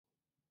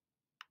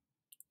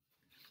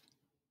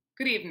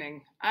Good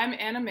evening. I'm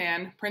Anna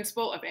Mann,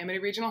 principal of Amity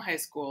Regional High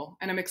School,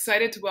 and I'm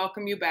excited to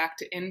welcome you back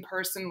to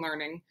in-person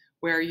learning,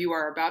 where you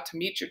are about to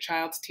meet your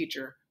child's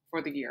teacher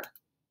for the year.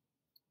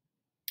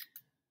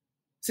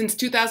 Since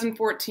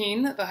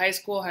 2014, the high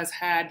school has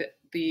had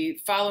the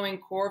following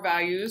core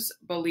values,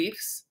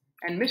 beliefs,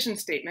 and mission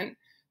statement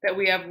that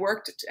we have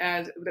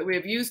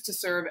used to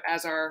serve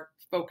as our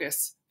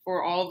focus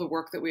for all of the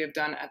work that we have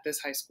done at this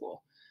high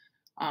school.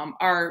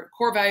 Our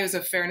core values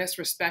of fairness,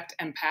 respect,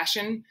 and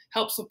passion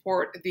help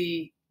support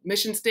the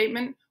mission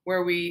statement,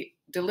 where we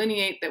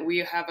delineate that we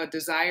have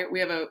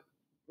a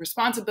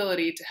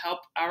responsibility to help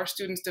our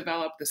students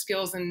develop the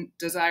skills and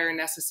desire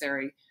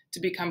necessary to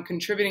become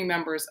contributing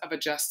members of a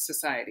just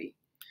society.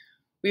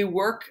 We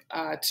work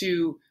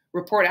to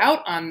report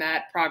out on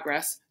that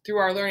progress through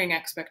our learning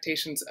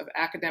expectations of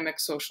academic,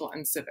 social,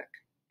 and civic.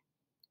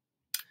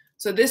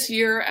 So this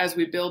year, as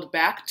we build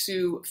back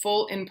to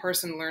full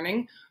in-person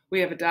learning, we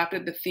have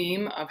adopted the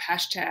theme of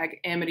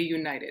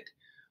 #AmityUnited.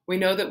 We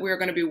know that we're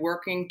going to be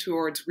working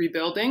towards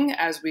rebuilding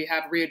as we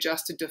have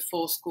readjusted to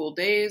full school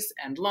days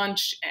and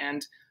lunch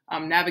and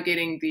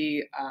navigating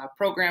the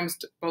programs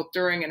both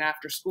during and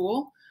after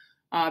school.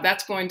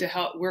 That's going to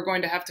help. We're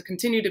going to have to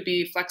continue to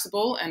be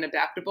flexible and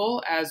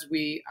adaptable as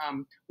we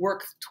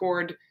work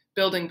toward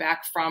building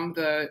back from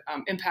the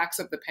impacts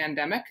of the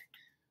pandemic.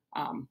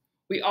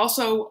 We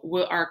also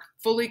are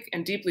fully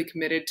and deeply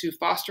committed to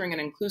fostering an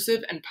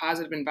inclusive and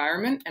positive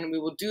environment, and we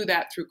will do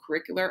that through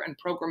curricular and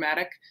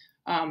programmatic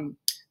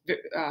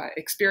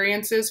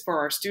experiences for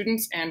our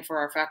students and for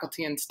our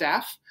faculty and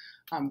staff,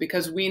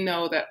 because we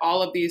know that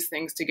all of these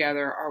things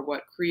together are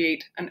what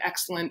create an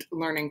excellent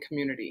learning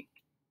community.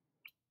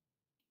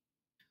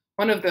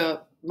 One of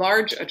the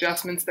large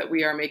adjustments that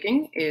we are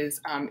making is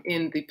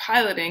in the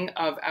piloting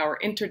of our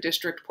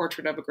inter-district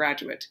portrait of a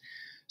graduate.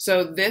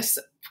 So this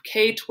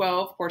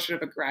K-12 portrait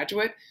of a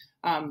graduate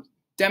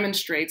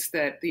demonstrates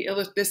that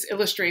this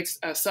illustrates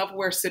a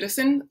self-aware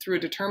citizen through a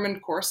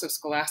determined course of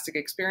scholastic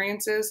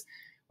experiences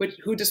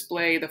who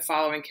display the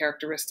following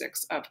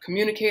characteristics of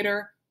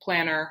communicator,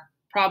 planner,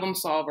 problem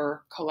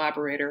solver,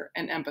 collaborator,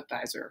 and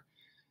empathizer.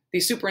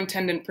 The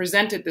superintendent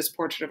presented this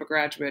portrait of a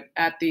graduate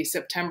at the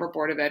September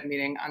Board of Ed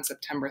meeting on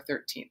September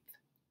 13th.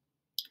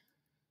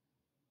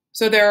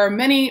 So there are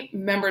many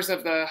members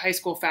of the high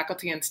school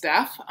faculty and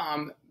staff,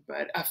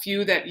 but a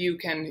few that you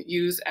can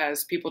use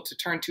as people to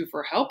turn to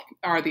for help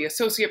are the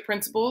associate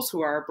principals,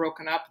 who are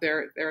broken up.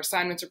 Their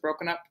assignments are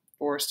broken up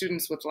for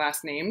students with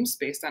last names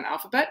based on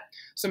alphabet.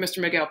 So Mr.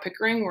 Miguel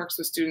Pickering works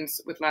with students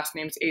with last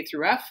names A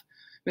through F.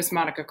 Ms.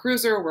 Monica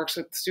Cruiser works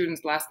with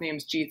students last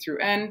names G through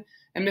N.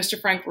 And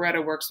Mr. Frank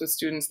Beretta works with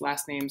students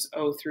last names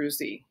O through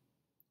Z.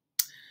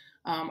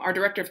 Our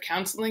director of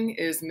counseling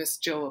is Ms.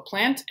 Jill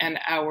LaPlante, and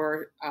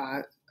our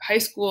high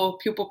school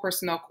pupil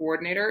personnel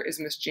coordinator is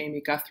Ms.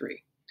 Jamie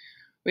Guthrie.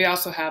 We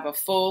also have a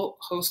full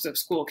host of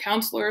school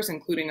counselors,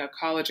 including a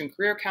college and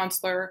career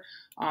counselor,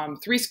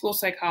 3 school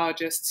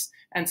psychologists,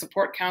 and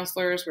support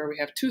counselors, where we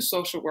have 2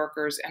 social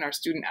workers and our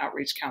student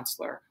outreach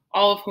counselor,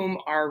 all of whom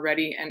are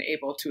ready and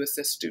able to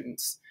assist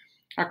students.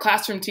 Our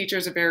classroom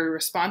teachers are very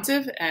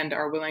responsive and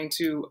are willing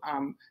to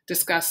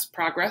discuss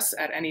progress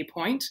at any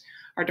point.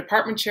 Our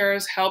department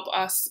chairs help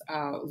us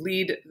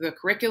lead the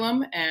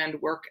curriculum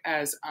and work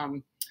as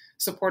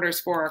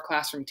supporters for our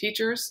classroom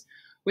teachers.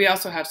 We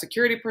also have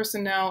security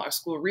personnel, our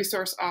school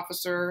resource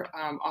officer,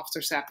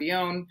 Officer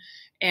Sapione,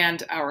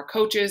 and our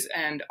coaches,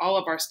 and all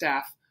of our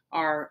staff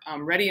are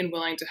ready and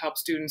willing to help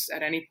students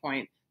at any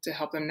point to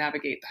help them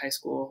navigate the high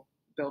school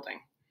building.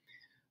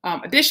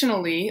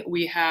 Additionally,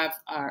 we have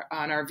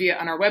on our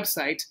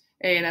website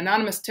an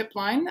anonymous tip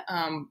line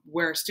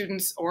where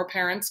students or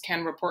parents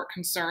can report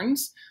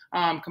concerns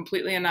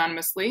completely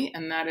anonymously,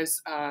 and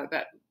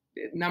that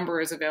number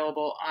is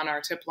available on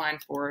our tip line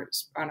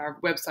on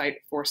our website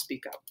for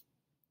Speak Up.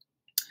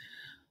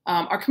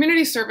 Our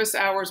community service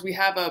hours, we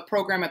have a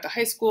program at the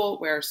high school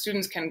where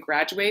students can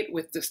graduate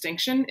with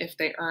distinction if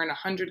they earn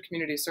 100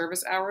 community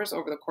service hours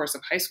over the course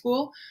of high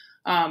school.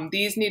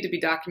 These need to be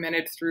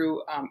documented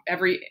through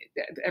every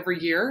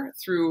year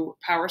through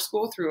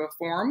PowerSchool, through a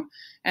form,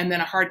 and then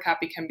a hard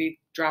copy can be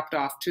dropped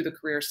off to the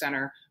Career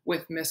Center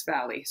with Miss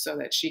Valley so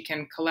that she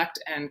can collect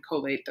and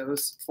collate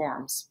those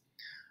forms.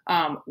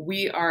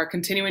 We are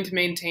continuing to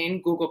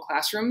maintain Google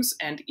Classrooms,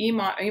 and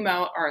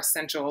email are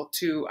essential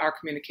to our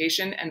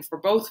communication, and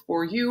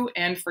for you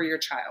and for your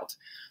child.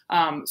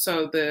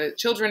 So the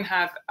children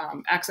have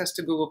access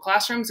to Google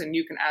Classrooms, and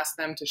you can ask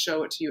them to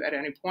show it to you at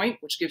any point,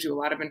 which gives you a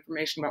lot of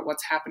information about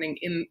what's happening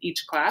in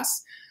each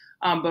class.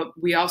 But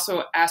we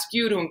also ask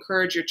you to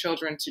encourage your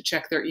children to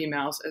check their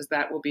emails, as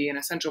that will be an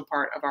essential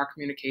part of our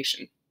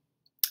communication.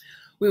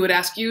 We would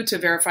ask you to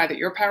verify that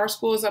your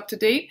PowerSchool is up to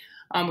date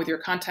with your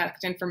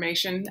contact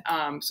information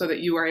so that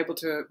you are able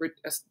to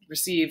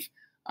receive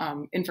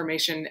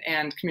information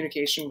and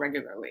communication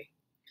regularly.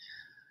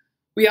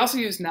 We also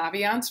use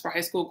Naviance for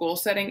high school goal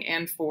setting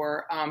and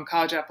for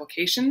college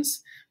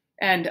applications.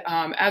 And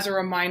as a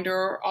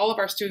reminder, all of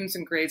our students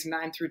in grades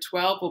 9 through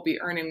 12 will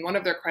be earning one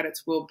of their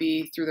credits will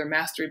be through their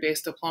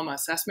mastery-based diploma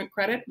assessment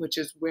credit, which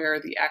is where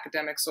the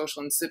academic,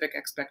 social, and civic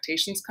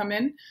expectations come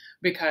in,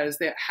 because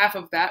half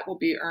of that will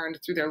be earned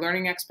through their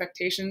learning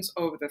expectations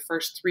over the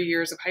first 3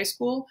 years of high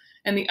school,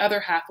 and the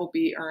other half will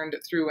be earned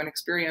through an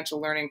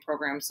experiential learning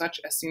program such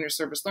as Senior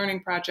Service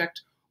Learning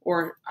Project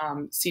or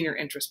Senior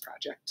Interest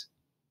Project.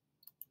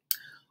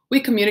 We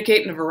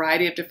communicate in a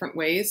variety of different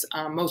ways.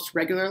 Most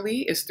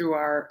regularly is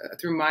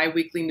through my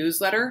weekly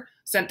newsletter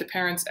sent to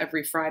parents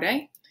every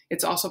Friday.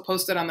 It's also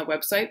posted on the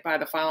website by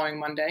the following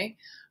Monday.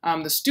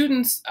 The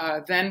students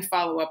then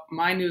follow up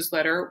my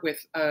newsletter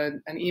with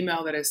an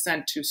email that is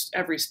sent to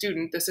every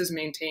student. This is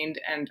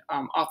maintained and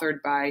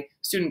authored by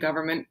student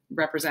government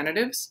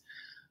representatives.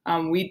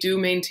 We do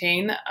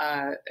maintain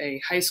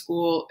a high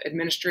school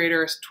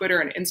administrator's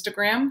Twitter and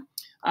Instagram,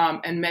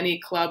 and many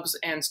clubs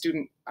and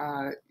student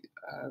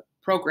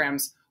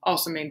programs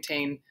also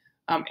maintain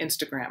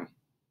Instagram.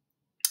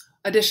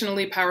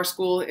 Additionally,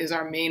 PowerSchool is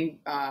our main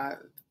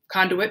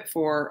conduit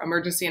for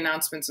emergency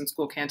announcements and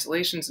school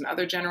cancellations and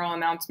other general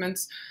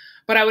announcements.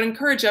 But I would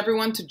encourage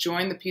everyone to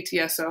join the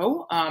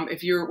PTSO.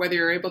 Whether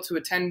you're able to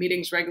attend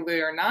meetings regularly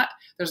or not,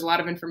 there's a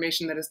lot of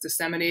information that is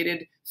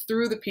disseminated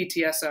through the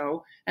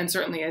PTSO, and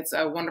certainly it's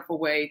a wonderful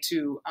way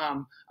to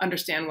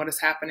understand what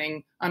is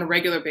happening on a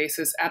regular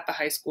basis at the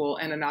high school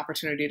and an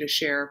opportunity to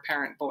share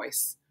parent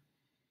voice.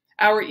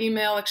 Our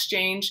email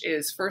exchange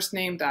is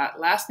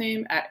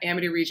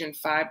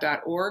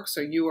firstname.lastname@amityregion5.org, so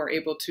you are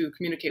able to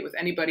communicate with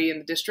anybody in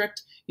the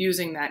district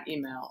using that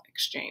email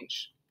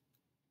exchange.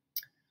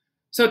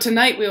 So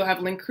tonight we will have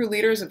link crew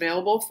leaders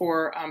available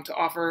to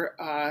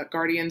offer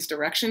guardians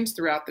directions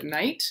throughout the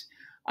night.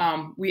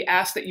 We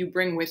ask that you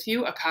bring with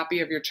you a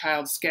copy of your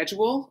child's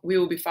schedule. We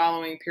will be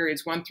following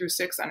periods 1 through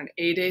 6 on an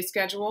A-day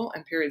schedule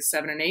and periods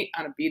 7 and 8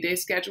 on a B-day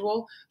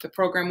schedule. The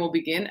program will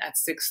begin at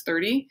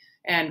 6:30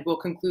 and will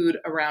conclude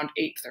around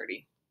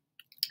 8:30.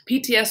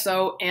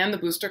 PTSO and the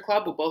Booster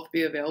Club will both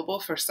be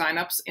available for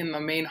signups in the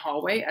main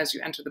hallway as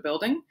you enter the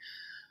building.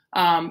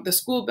 The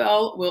school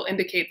bell will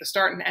indicate the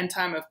start and end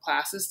time of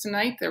classes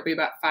tonight. There will be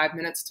about 5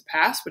 minutes to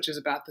pass, which is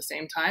about the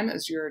same time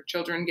as your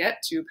children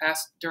get to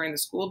pass during the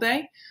school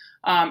day.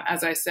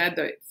 As I said,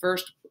 the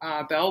first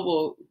bell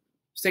will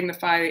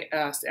signify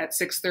at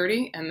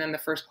 6:30, and then the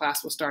first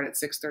class will start at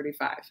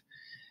 6:35.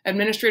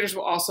 Administrators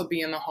will also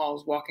be in the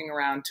halls walking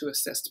around to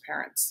assist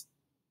parents.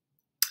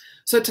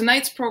 So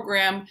tonight's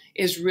program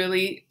is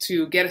really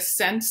to get a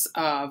sense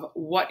of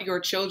what your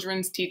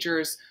children's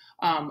teachers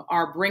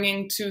are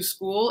bringing to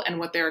school and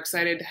what they're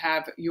excited to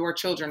have your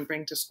children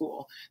bring to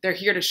school. They're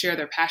here to share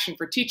their passion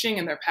for teaching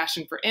and their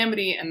passion for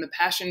Amity and the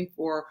passion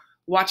for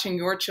watching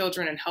your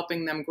children and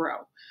helping them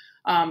grow.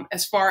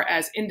 As far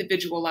as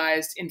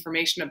individualized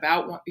information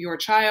about your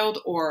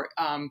child or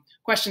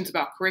questions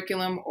about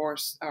curriculum or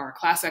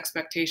class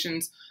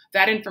expectations,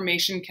 that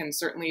information can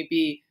certainly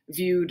be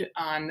viewed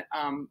on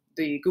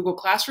the Google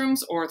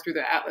Classrooms or through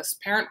the Atlas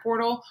Parent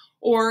Portal.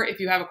 Or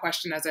if you have a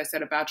question, as I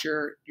said, about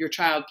your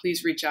child,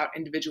 please reach out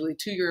individually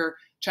to your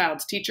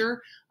child's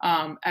teacher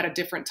at a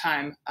different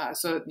time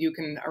so you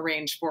can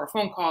arrange for a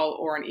phone call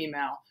or an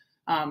email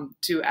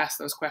to ask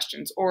those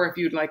questions, or if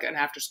you'd like an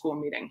after-school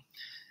meeting.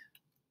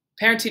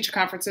 Parent-teacher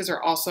conferences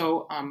are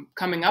also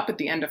coming up at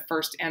the end of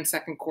first and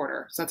second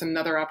quarter. So that's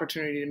another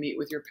opportunity to meet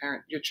with your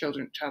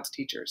child's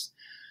teachers.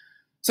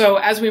 So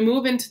as we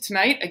move into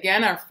tonight,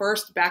 again, our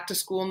first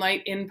back-to-school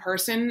night in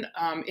person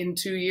in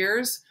 2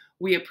 years,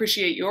 we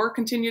appreciate your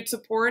continued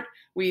support.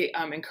 We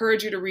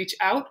encourage you to reach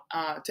out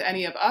to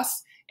any of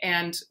us,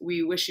 and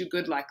we wish you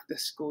good luck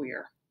this school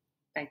year.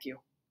 Thank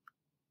you.